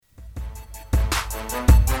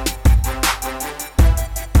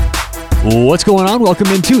What's going on? Welcome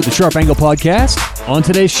into the Sharp Angle Podcast. On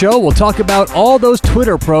today's show, we'll talk about all those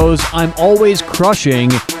Twitter pros I'm always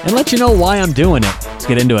crushing and let you know why I'm doing it. Let's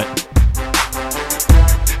get into it.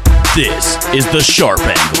 This is the Sharp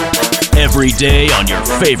Angle. Every day on your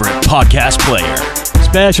favorite podcast player.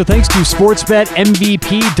 Special thanks to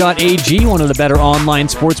SportsBetMVP.ag, one of the better online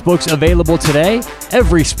sportsbooks available today.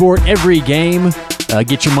 Every sport, every game.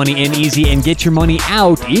 Get your money in easy and get your money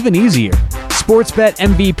out even easier.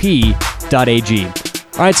 SportsBetMVP.ag.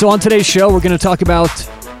 All right, so on today's show, we're going to talk about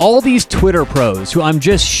all these Twitter pros who I'm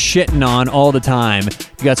just shitting on all the time.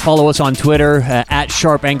 You guys follow us on Twitter at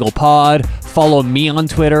SharpAnglePod. Follow me on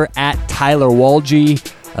Twitter at Tyler Walgie.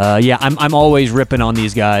 I'm always ripping on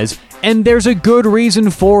these guys. And there's a good reason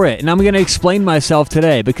for it. And I'm going to explain myself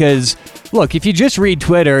today because, look, if you just read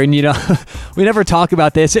Twitter and, we never talk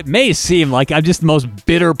about this, it may seem like I'm just the most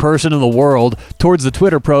bitter person in the world towards the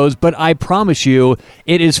Twitter pros, but I promise you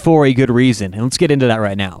it is for a good reason. And let's get into that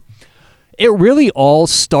right now. It really all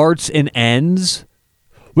starts and ends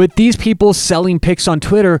with these people selling picks on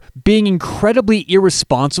Twitter being incredibly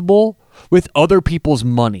irresponsible with other people's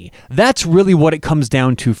money. That's really what it comes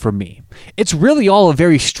down to for me. It's really all a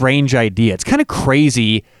very strange idea. It's kind of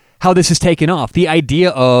crazy how this has taken off. The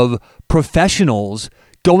idea of professionals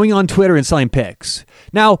going on Twitter and selling picks.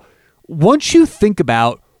 Now, once you think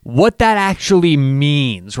about what that actually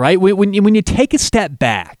means, right? When you take a step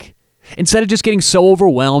back, instead of just getting so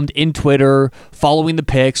overwhelmed in Twitter, following the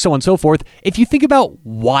picks, so on and so forth, if you think about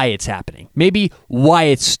why it's happening, maybe why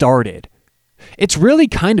it started, it's really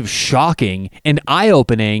kind of shocking and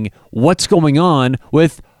eye-opening what's going on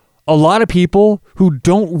with a lot of people who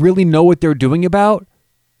don't really know what they're doing about,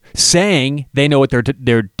 saying they know what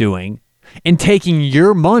they're doing, and taking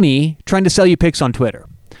your money trying to sell you picks on Twitter.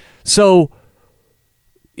 So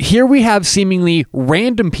here we have seemingly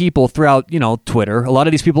random people throughout, Twitter. A lot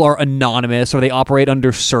of these people are anonymous or they operate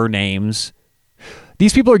under surnames.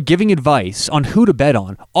 These people are giving advice on who to bet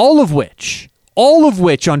on, all of which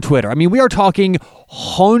on Twitter. I mean, we are talking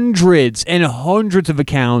hundreds and hundreds of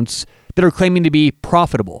accounts that are claiming to be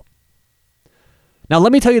profitable. Now,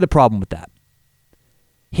 let me tell you the problem with that.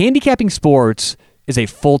 Handicapping sports is a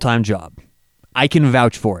full-time job. I can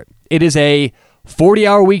vouch for it. It is a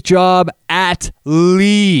 40-hour-a-week job at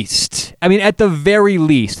least. I mean, at the very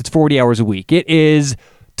least, it's 40 hours a week. It is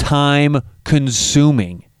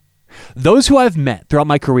time-consuming. Those who I've met throughout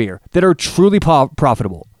my career that are truly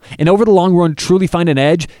profitable and over the long run truly find an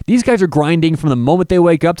edge, these guys are grinding from the moment they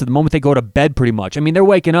wake up to the moment they go to bed pretty much. I mean, they're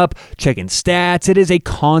waking up, checking stats. It is a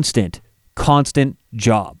constant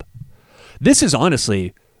job. This is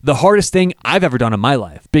honestly the hardest thing I've ever done in my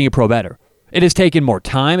life, being a pro bettor. It has taken more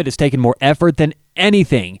time. It has taken more effort than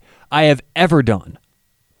anything I have ever done.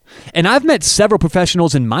 And I've met several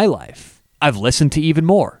professionals in my life. I've listened to even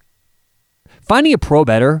more. Finding a pro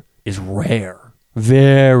bettor is rare,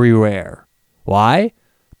 very rare. Why?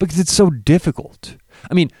 Because it's so difficult.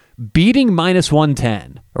 I mean, beating minus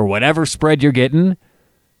 110 or whatever spread you're getting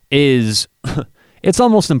is, it's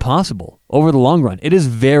almost impossible over the long run. It is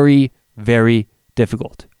very, very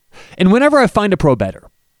difficult. And whenever I find a pro bettor,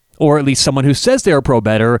 or at least someone who says they're a pro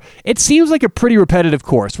bettor, it seems like a pretty repetitive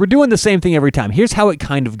course. We're doing the same thing every time. Here's how it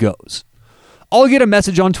kind of goes. I'll get a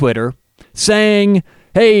message on Twitter saying,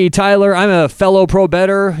 hey, Tyler, I'm a fellow pro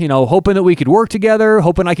bettor, hoping that we could work together,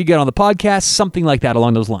 hoping I could get on the podcast, something like that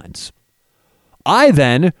along those lines. I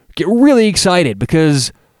then get really excited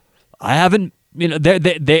because I haven't,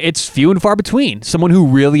 it's few and far between someone who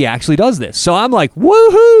really actually does this. So I'm like,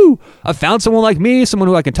 woohoo! I found someone like me, someone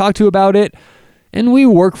who I can talk to about it, and we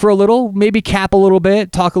work for a little, maybe cap a little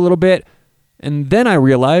bit, talk a little bit, and then I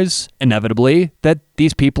realize, inevitably, that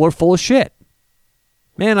these people are full of shit.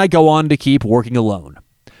 Man, I go on to keep working alone.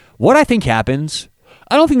 What I think happens,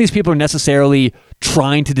 I don't think these people are necessarily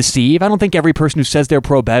trying to deceive. I don't think every person who says they're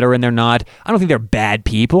pro bettor and they're not, I don't think they're bad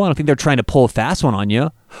people. I don't think they're trying to pull a fast one on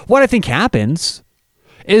you. What I think happens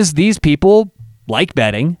is these people like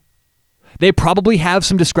betting. They probably have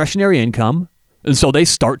some discretionary income, and so they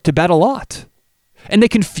start to bet a lot. And they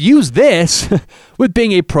confuse this with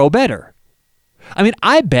being a pro bettor. I mean,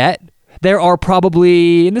 I bet there are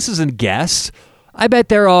probably, and this isn't a guess, I bet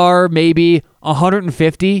there are maybe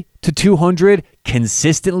 150 to 200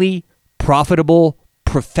 consistently profitable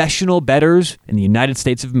professional bettors in the United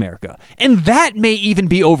States of America. And that may even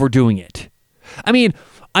be overdoing it. I mean,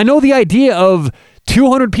 I know the idea of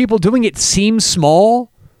 200 people doing it seems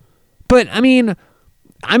small, but I mean,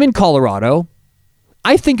 I'm in Colorado.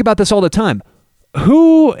 I think about this all the time.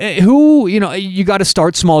 Who, you got to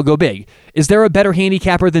start small, go big. Is there a better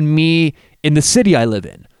handicapper than me in the city I live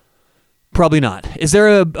in? Probably not. Is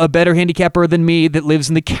there a better handicapper than me that lives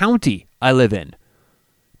in the county I live in?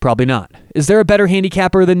 Probably not. Is there a better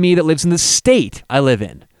handicapper than me that lives in the state I live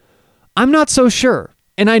in? I'm not so sure.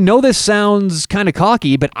 And I know this sounds kind of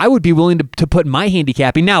cocky, but I would be willing to put my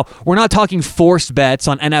handicapping. Now, we're not talking forced bets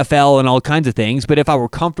on NFL and all kinds of things, but if I were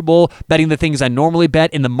comfortable betting the things I normally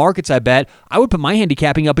bet in the markets I bet, I would put my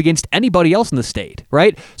handicapping up against anybody else in the state,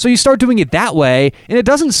 right? So you start doing it that way, and it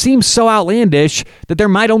doesn't seem so outlandish that there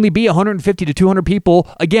might only be 150 to 200 people,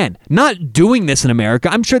 again, not doing this in America.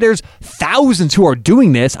 I'm sure there's thousands who are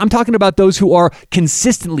doing this. I'm talking about those who are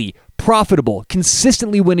consistently profitable,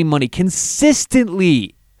 consistently winning money,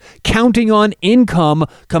 consistently counting on income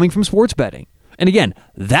coming from sports betting. And again,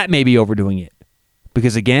 that may be overdoing it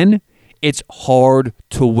because again, it's hard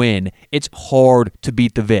to win. It's hard to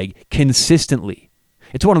beat the VIG consistently.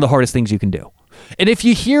 It's one of the hardest things you can do. And if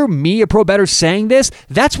you hear me, a pro bettor, saying this,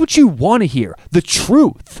 that's what you want to hear, the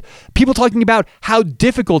truth. People talking about how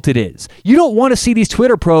difficult it is. You don't want to see these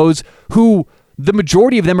Twitter pros who the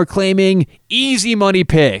majority of them are claiming easy money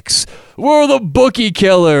picks. We're the bookie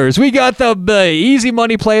killers. We got the easy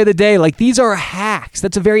money play of the day. Like, these are hacks.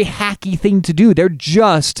 That's a very hacky thing to do. They're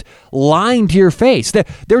just lying to your face.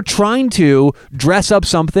 They're trying to dress up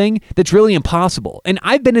something that's really impossible. And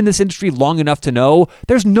I've been in this industry long enough to know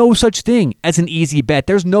there's no such thing as an easy bet.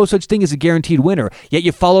 There's no such thing as a guaranteed winner. Yet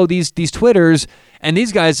you follow these Twitters, and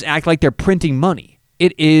these guys act like they're printing money.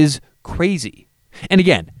 It is crazy. And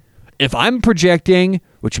again, if I'm projecting,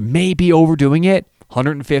 which may be overdoing it,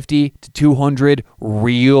 150 to 200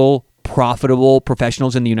 real profitable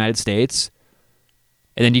professionals in the United States,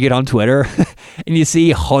 and then you get on Twitter and you see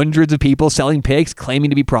hundreds of people selling picks claiming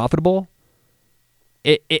to be profitable,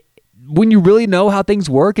 when you really know how things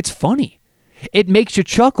work, it's funny. It makes you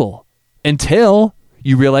chuckle until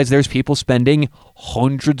you realize there's people spending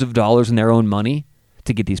hundreds of dollars in their own money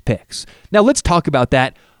to get these picks. Now let's talk about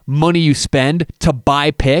that money you spend to buy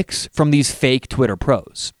picks from these fake Twitter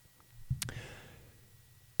pros.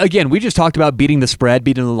 Again, we just talked about beating the spread,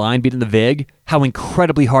 beating the line, beating the VIG, how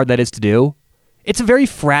incredibly hard that is to do. It's a very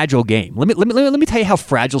fragile game. Let me tell you how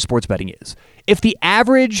fragile sports betting is. If the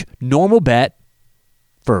average normal bet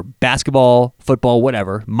for basketball, football,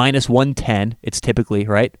 whatever, minus 110, it's typically,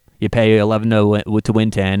 right? You pay 11 to win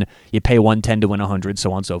 10, you pay 110 to win 100,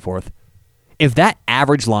 so on and so forth. If that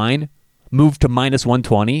average line moved to minus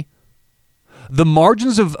 120, the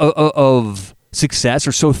margins of success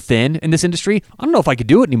are so thin in this industry, I don't know if I could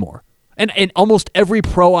do it anymore. And almost every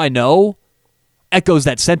pro I know echoes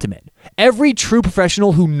that sentiment. Every true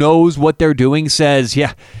professional who knows what they're doing says,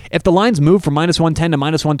 yeah, if the lines move from minus 110 to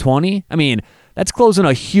minus 120, I mean, that's closing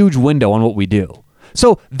a huge window on what we do.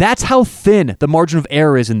 So that's how thin the margin of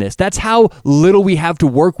error is in this. That's how little we have to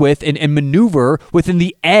work with and maneuver within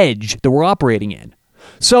the edge that we're operating in.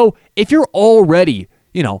 So if you're already,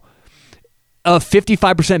 a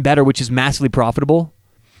 55% better, which is massively profitable,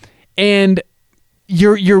 and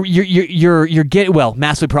you're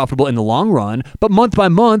massively profitable in the long run, but month by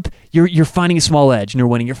month you're finding a small edge and you're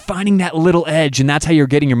winning. You're finding that little edge, and that's how you're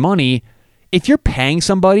getting your money. If you're paying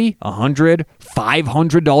somebody $100,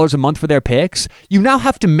 $500 a month for their picks, you now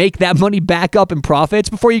have to make that money back up in profits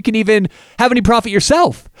before you can even have any profit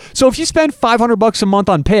yourself. So if you spend $500 a month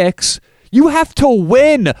on picks, you have to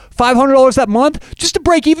win $500 that month just to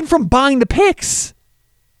break even from buying the picks.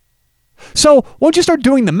 So once you start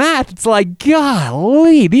doing the math, it's like,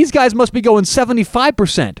 golly, these guys must be going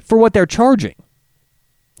 75% for what they're charging.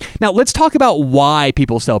 Now, let's talk about why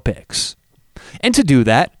people sell picks. And to do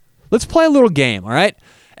that, let's play a little game, all right?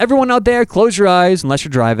 Everyone out there, close your eyes unless you're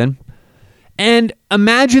driving. And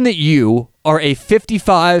imagine that you are a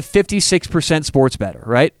 55, 56% sports bettor,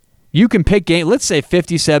 right? You can pick game, let's say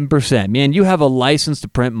 57%. Man, you have a license to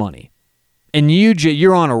print money. And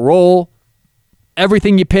you're on a roll.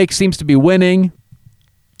 Everything you pick seems to be winning.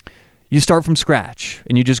 You start from scratch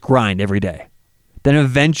and you just grind every day. Then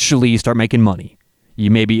eventually you start making money. You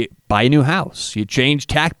maybe buy a new house. You change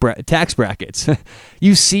tax brackets.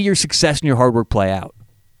 You see your success and your hard work play out,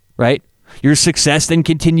 right? Your success then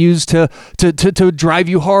continues to drive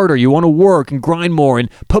you harder. You want to work and grind more and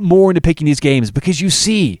put more into picking these games because you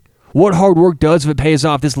see what hard work does if it pays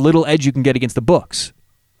off, this little edge you can get against the books.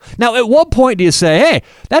 Now, at what point do you say, hey,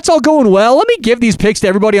 that's all going well. Let me give these picks to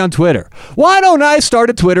everybody on Twitter. Why don't I start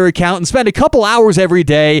a Twitter account and spend a couple hours every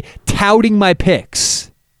day touting my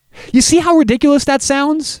picks? You see how ridiculous that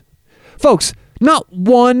sounds? Folks, not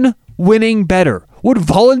one winning bettor would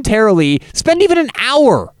voluntarily spend even an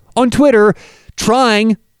hour on Twitter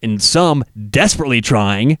trying, and some desperately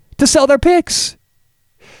trying, to sell their picks.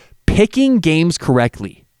 Picking games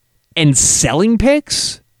correctly and selling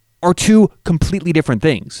picks are two completely different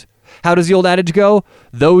things. How does the old adage go?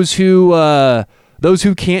 Those who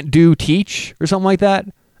can't do teach, or something like that.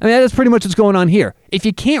 I mean, that's pretty much what's going on here. If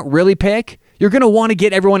you can't really pick, you're going to want to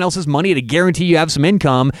get everyone else's money to guarantee you have some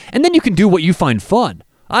income, and then you can do what you find fun.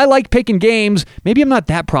 I like picking games. Maybe I'm not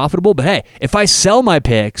that profitable, but hey, if I sell my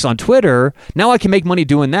picks on Twitter, now I can make money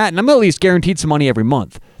doing that, and I'm at least guaranteed some money every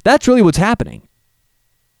month. That's really what's happening.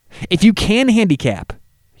 If you can handicap,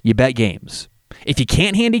 you bet games. If you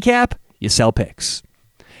can't handicap, you sell picks.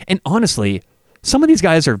 And honestly, some of these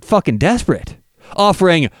guys are fucking desperate,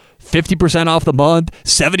 offering 50% off the month,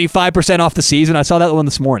 75% off the season. I saw that one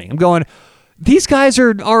this morning. I'm going, these guys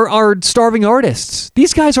are starving artists.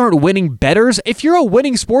 These guys aren't winning bettors. If you're a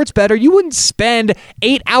winning sports bettor, you wouldn't spend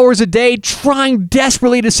 8 hours a day trying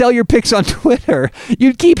desperately to sell your picks on Twitter.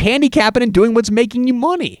 You'd keep handicapping and doing what's making you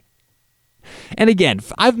money. And again,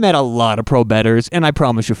 I've met a lot of pro bettors, and I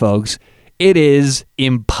promise you folks, it is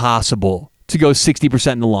impossible to go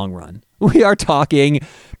 60% in the long run. We are talking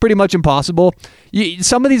pretty much impossible.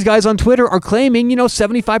 Some of these guys on Twitter are claiming,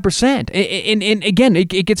 75%. And again, it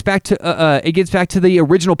gets back to the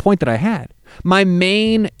original point that I had. My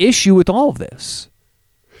main issue with all of this,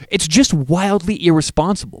 it's just wildly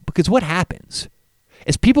irresponsible, because what happens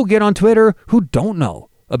is people get on Twitter who don't know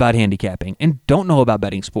about handicapping and don't know about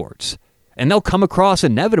betting sports, and they'll come across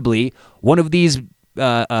inevitably one of these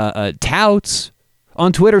touts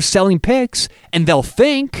on Twitter selling picks, and they'll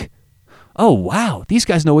think, oh, wow, these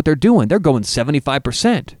guys know what they're doing. They're going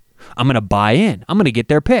 75%. I'm going to buy in. I'm going to get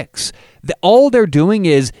their picks. All they're doing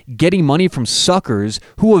is getting money from suckers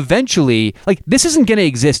who eventually, this isn't going to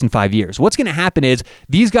exist in 5 years. What's going to happen is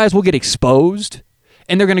these guys will get exposed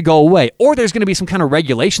and they're going to go away. Or there's going to be some kind of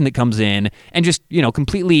regulation that comes in and just,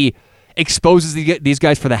 completely exposes these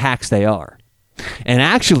guys for the hacks they are. And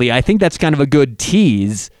actually, I think that's kind of a good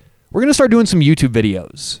tease. We're going to start doing some YouTube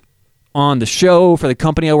videos on the show for the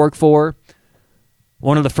company I work for.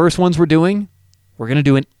 One of the first ones we're going to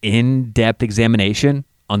do an in-depth examination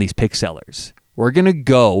on these pick sellers. We're going to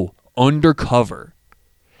go undercover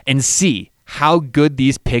and see how good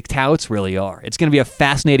these pick touts really are. It's going to be a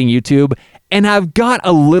fascinating YouTube, and I've got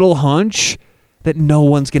a little hunch that no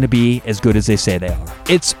one's going to be as good as they say they are.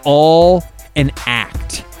 It's all an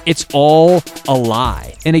act. It's all a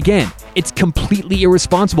lie. And again, it's completely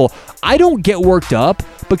irresponsible. I don't get worked up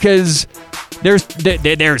because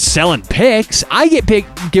they're selling picks. I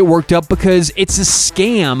get worked up because it's a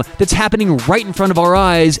scam that's happening right in front of our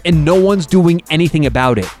eyes and no one's doing anything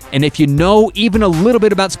about it. And if you know even a little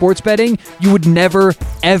bit about sports betting, you would never,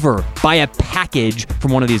 ever buy a package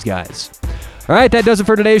from one of these guys. All right, that does it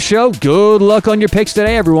for today's show. Good luck on your picks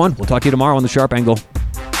today, everyone. We'll talk to you tomorrow on The Sharp Angle.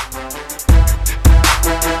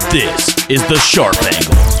 This is The Sharp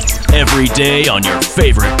Angle. Every day on your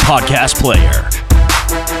favorite podcast player.